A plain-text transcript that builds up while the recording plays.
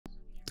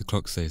The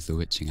clock says the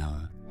witching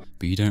hour,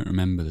 but you don't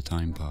remember the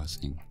time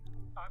passing.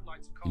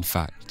 In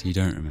fact, you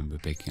don't remember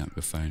picking up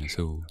your phone at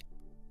all.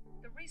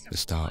 The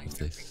start of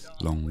this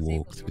long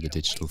walk through the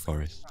digital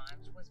forest.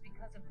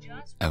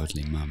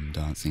 Elderly mum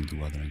dancing to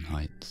Wuthering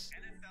Heights.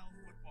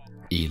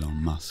 Elon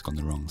Musk on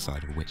the wrong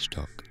side of Witch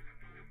Talk.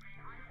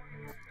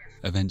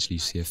 Eventually you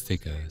see a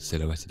figure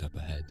silhouetted up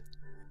ahead.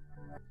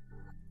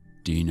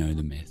 Do you know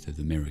the myth of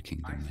the Mirror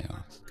Kingdom, they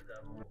ask.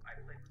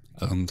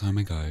 A long time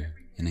ago,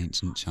 in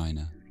ancient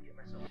China,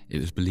 it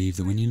was believed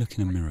that when you look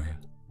in a mirror,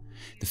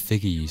 the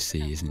figure you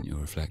see isn't your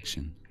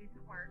reflection,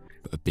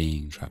 but a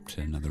being trapped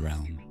in another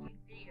realm,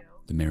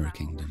 the Mirror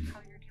Kingdom.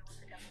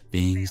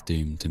 Beings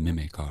doomed to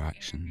mimic our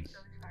actions,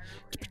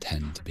 to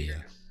pretend to be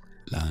us,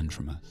 learn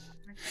from us,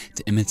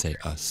 to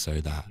imitate us so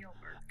that,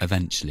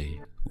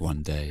 eventually,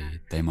 one day,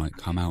 they might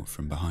come out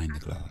from behind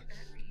the glass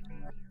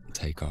and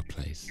take our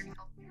place.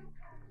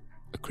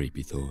 A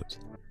creepy thought.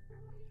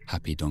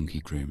 Happy donkey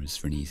groomers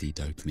for an easy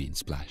dopamine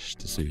splash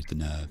to soothe the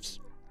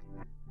nerves.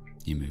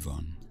 You move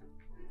on.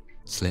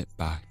 Slip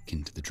back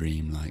into the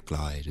dreamlike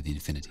glide of the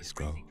Infinity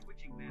Scroll.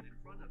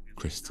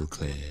 Crystal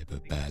clear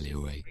but barely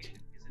awake.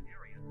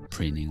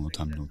 Preening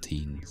autumnal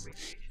teens,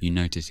 you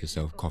notice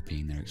yourself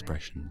copying their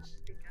expressions,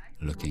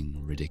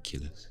 looking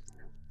ridiculous.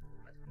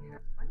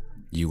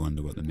 You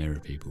wonder what the mirror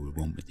people would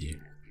want with you.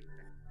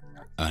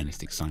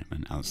 Earnest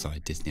excitement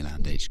outside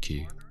Disneyland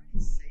HQ.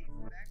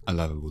 A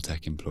lovable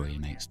tech employee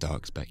makes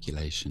dark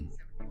speculation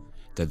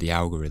that the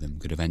algorithm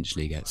could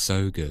eventually get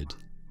so good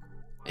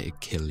it'd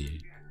kill you.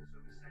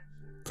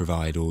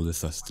 Provide all the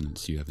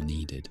sustenance you ever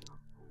needed,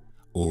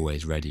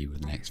 always ready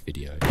with the next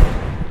video,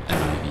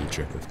 an IV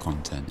drip of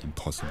content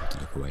impossible to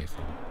look away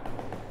from.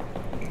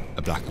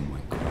 A black and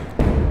white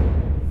quote.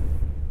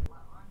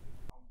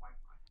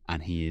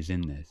 And he is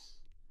in this,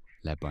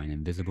 led by an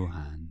invisible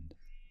hand,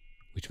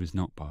 which was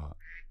not part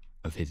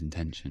of his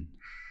intention.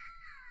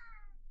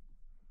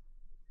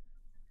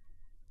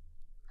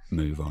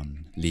 Move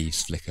on,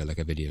 leaves flicker like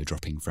a video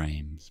dropping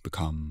frames,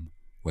 become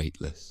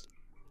weightless.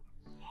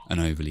 An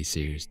overly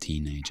serious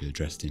teenager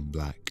dressed in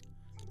black,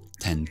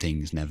 10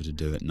 things never to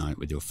do at night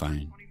with your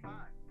phone.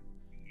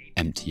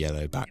 Empty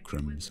yellow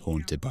backrooms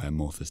haunted by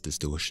amorphous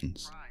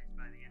distortions.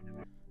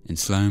 In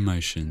slow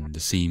motion, the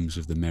seams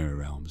of the mirror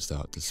realm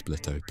start to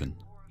split open.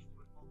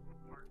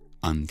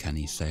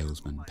 Uncanny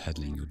salesman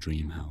peddling your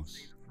dream house.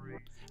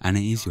 And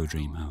it is your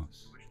dream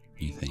house,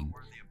 you think.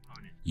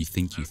 You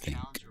think.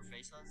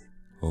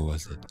 Or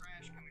was it?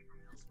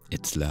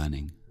 It's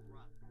learning.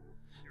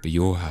 But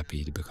you're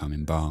happy to become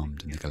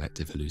embalmed in the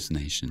collective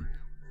hallucination.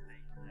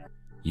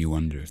 You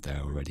wonder if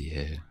they're already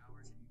here.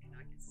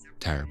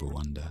 Terrible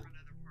wonder.